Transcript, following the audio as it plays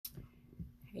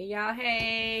Hey y'all,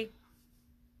 hey.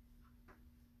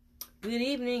 Good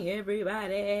evening,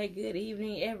 everybody. Good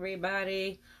evening,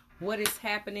 everybody. What is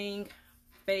happening?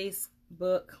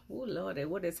 Facebook. Oh, Lord,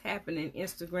 what is happening?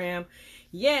 Instagram.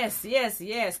 Yes.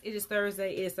 It is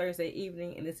Thursday. It is Thursday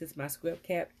evening, and this is my script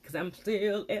cap because I'm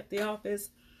still at the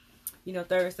office. You know,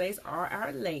 Thursdays are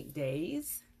our late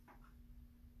days.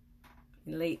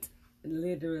 Late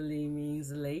literally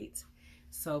means late.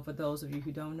 So for those of you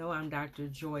who don't know, I'm Dr.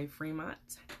 Joy Fremont.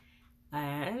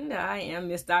 And I am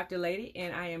Miss Dr. Lady,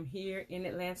 and I am here in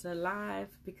Atlanta live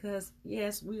because,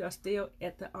 yes, we are still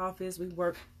at the office. We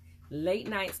work late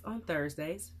nights on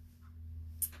Thursdays,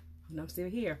 and I'm still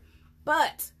here.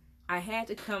 But I had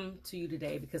to come to you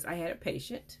today because I had a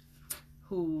patient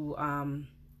who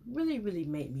really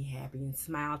made me happy and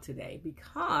smile today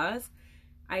because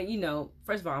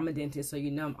first of all, I'm a dentist, so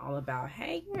I'm all about,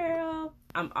 hey, girl,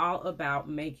 I'm all about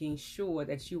making sure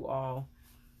that you all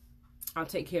I'll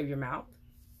take care of your mouth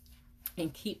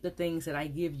and keep the things that I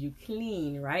give you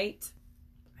clean, right?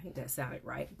 I think that sounded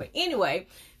right. But anyway,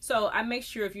 so I make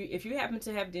sure if you happen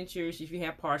to have dentures, if you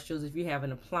have partials, if you have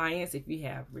an appliance, if you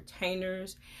have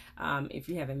retainers, if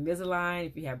you have Invisalign,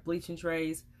 if you have bleaching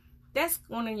trays, that's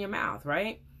going in your mouth,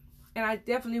 right? And I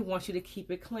definitely want you to keep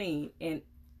it clean. And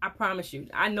I promise you,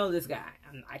 I know this guy.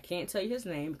 I can't tell you his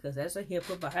name because that's a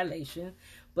HIPAA violation,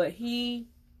 but he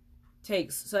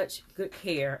takes such good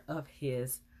care of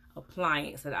his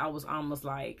appliance that I was almost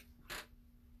like,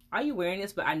 are you wearing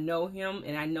this? But I know him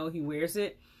and I know he wears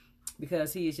it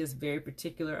because he is just very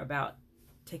particular about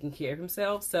taking care of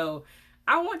himself. So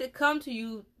I want to come to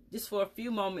you just for a few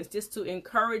moments just to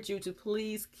encourage you to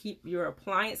please keep your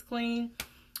appliance clean.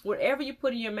 Whatever you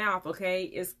put in your mouth, okay,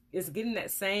 is getting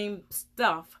that same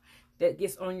stuff that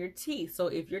gets on your teeth. So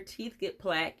if your teeth get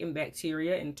plaque and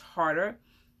bacteria and tartar,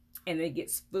 and it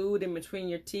gets food in between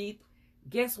your teeth,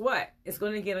 guess what? It's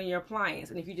going to get on your appliance.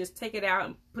 And if you just take it out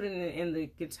and put it in the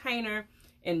container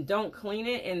and don't clean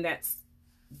it, and that's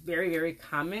very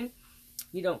common,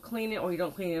 you don't clean it, or you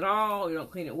don't clean it at all, or you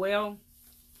don't clean it well,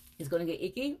 it's going to get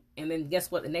icky. And then guess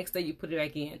what? The next day you put it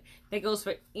back in. That goes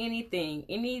for anything,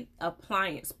 any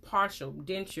appliance, partial,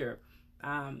 denture,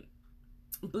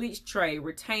 bleach tray,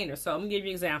 retainer. So I'm going to give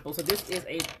you an example. So this is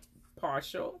a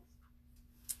partial.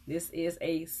 This is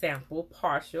a sample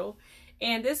partial,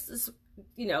 and this is,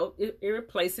 it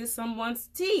replaces someone's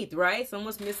teeth, right?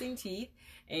 Someone's missing teeth,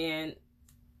 and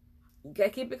you gotta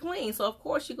keep it clean. So of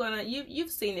course you've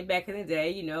seen it back in the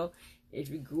day, if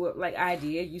you grew up like I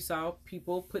did, you saw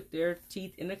people put their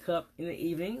teeth in a cup in the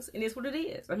evenings, and it's what it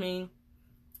is. I mean,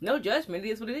 no judgment, it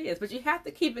is what it is, but you have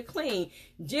to keep it clean.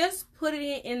 Just putting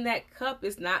it in that cup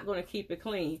is not going to keep it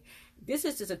clean. This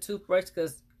is just a toothbrush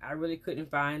because I really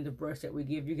couldn't find the brush that we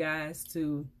give you guys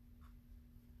to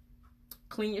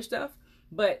clean your stuff.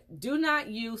 But do not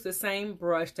use the same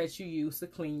brush that you use to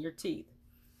clean your teeth.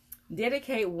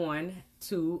 Dedicate one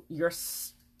to your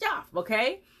stuff,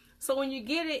 okay? So when you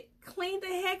get it, clean the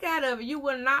heck out of it. You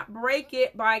will not break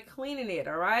it by cleaning it,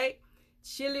 all right?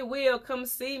 Chili Will, come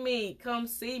see me. Come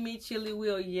see me, Chili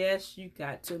Will. Yes, you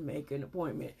got to make an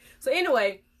appointment. So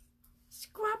anyway,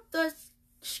 scrub the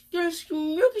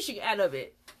milky shit out of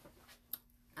it.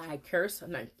 I curse.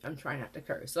 I'm trying not to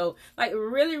curse. So, like,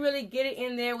 really get it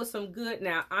in there with some good.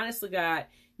 Now, honestly, God,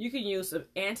 you can use some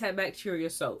antibacterial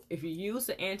soap. If you use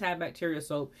the antibacterial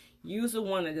soap, use the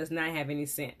one that does not have any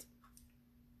scent.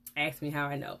 Ask me how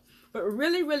I know. But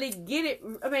really get it.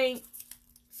 I mean,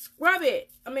 scrub it.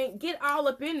 I mean, get all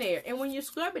up in there. And when you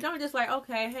scrub it, don't just like,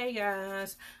 okay, hey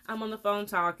guys, I'm on the phone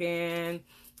talking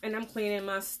and I'm cleaning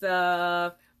my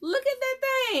stuff. Look at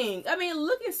that thing. I mean,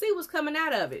 look and see what's coming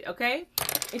out of it, okay?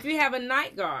 If you have a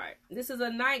night guard, this is a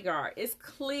night guard. It's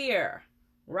clear,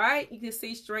 right? You can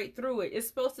see straight through it. It's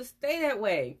supposed to stay that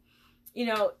way.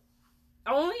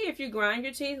 Only if you grind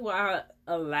your teeth will I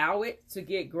allow it to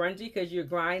get grungy because your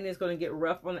grinding is going to get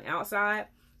rough on the outside.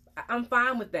 I'm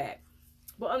fine with that.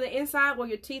 But on the inside where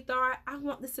your teeth are, I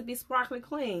want this to be sparkly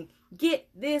clean. Get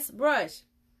this brush.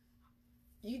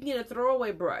 You can get a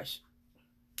throwaway brush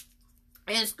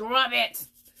and scrub it.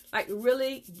 Like,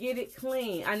 really get it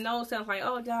clean. I know it sounds like,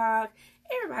 oh, dog,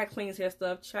 everybody cleans their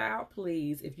stuff. Child,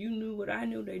 please. If you knew what I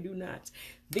knew, they do not.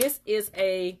 This is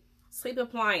a sleep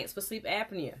appliance for sleep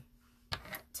apnea.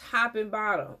 Top and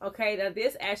bottom. Okay, now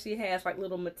this actually has like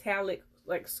little metallic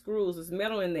like screws. There's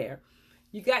metal in there.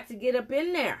 You got to get up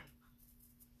in there.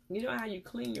 You know how you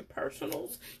clean your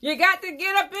personals? You got to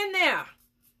get up in there.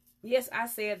 Yes, I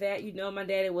said that. My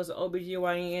daddy was an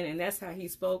OBGYN, and that's how he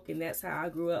spoke, and that's how I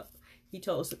grew up. He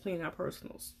told us to clean our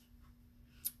personals.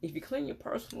 If you clean your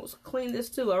personals, clean this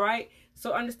too, all right?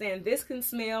 So understand, this can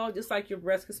smell just like your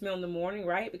breath can smell in the morning,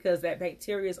 right? Because that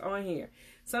bacteria is on here.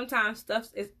 Sometimes stuff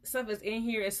is in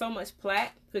here, is so much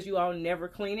plaque because you all never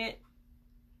clean it.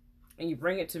 And you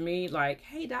bring it to me like,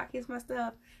 hey, doc, here's my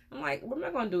stuff. I'm like, what am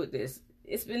I going to do with this?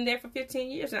 It's been there for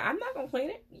 15 years and I'm not going to clean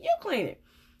it. You clean it.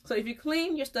 So if you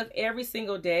clean your stuff every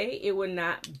single day, it will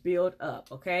not build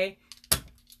up, okay?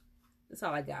 That's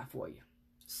all I got for you.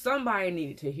 Somebody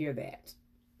needed to hear that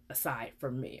aside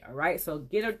from me, all right? So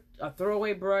get a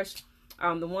throwaway brush.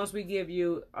 The ones we give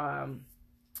you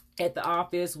at the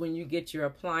office when you get your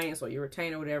appliance or your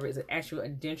retainer or whatever is actually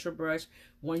a denture brush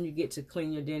when you get to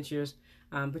clean your dentures.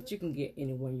 But you can get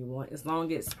any one you want as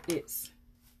long as it's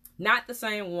not the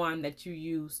same one that you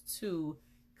use to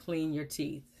clean your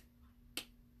teeth.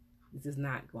 This is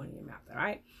not going in your mouth, all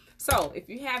right? So if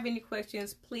you have any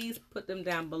questions, please put them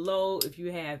down below. If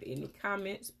you have any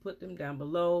comments, put them down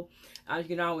below. You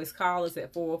can always call us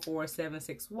at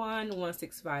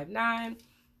 404-761-1659.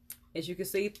 As you can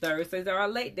see, Thursdays are our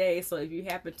late days. So if you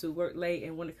happen to work late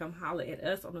and want to come holler at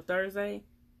us on a Thursday,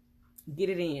 get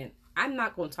it in. I'm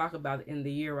not going to talk about it in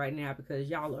the year right now because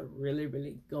y'all are really,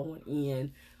 really going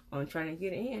in on trying to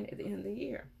get in at the end of the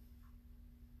year.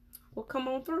 Well, come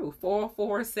on through.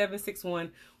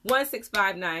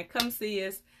 404-761-1659. Come see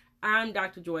us. I'm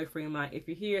Dr. Joy Fremont. If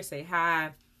you're here, say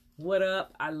hi. What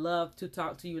up? I love to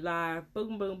talk to you live.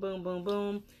 Boom, boom, boom, boom,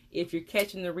 boom. If you're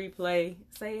catching the replay,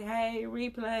 say hey,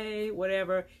 replay,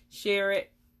 whatever. Share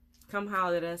it. Come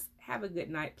holler at us. Have a good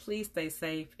night. Please stay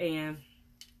safe. And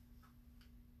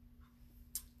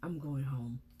I'm going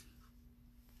home.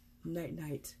 Night,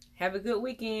 night. Have a good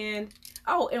weekend.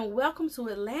 Oh, and welcome to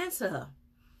Atlanta.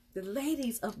 The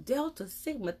ladies of Delta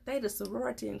Sigma Theta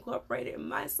Sorority Incorporated and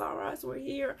my sorors were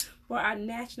here for our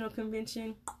national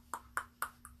convention.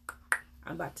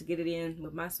 I'm about to get it in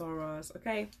with my sorors,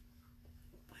 okay?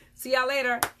 See y'all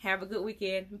later. Have a good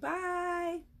weekend. Bye.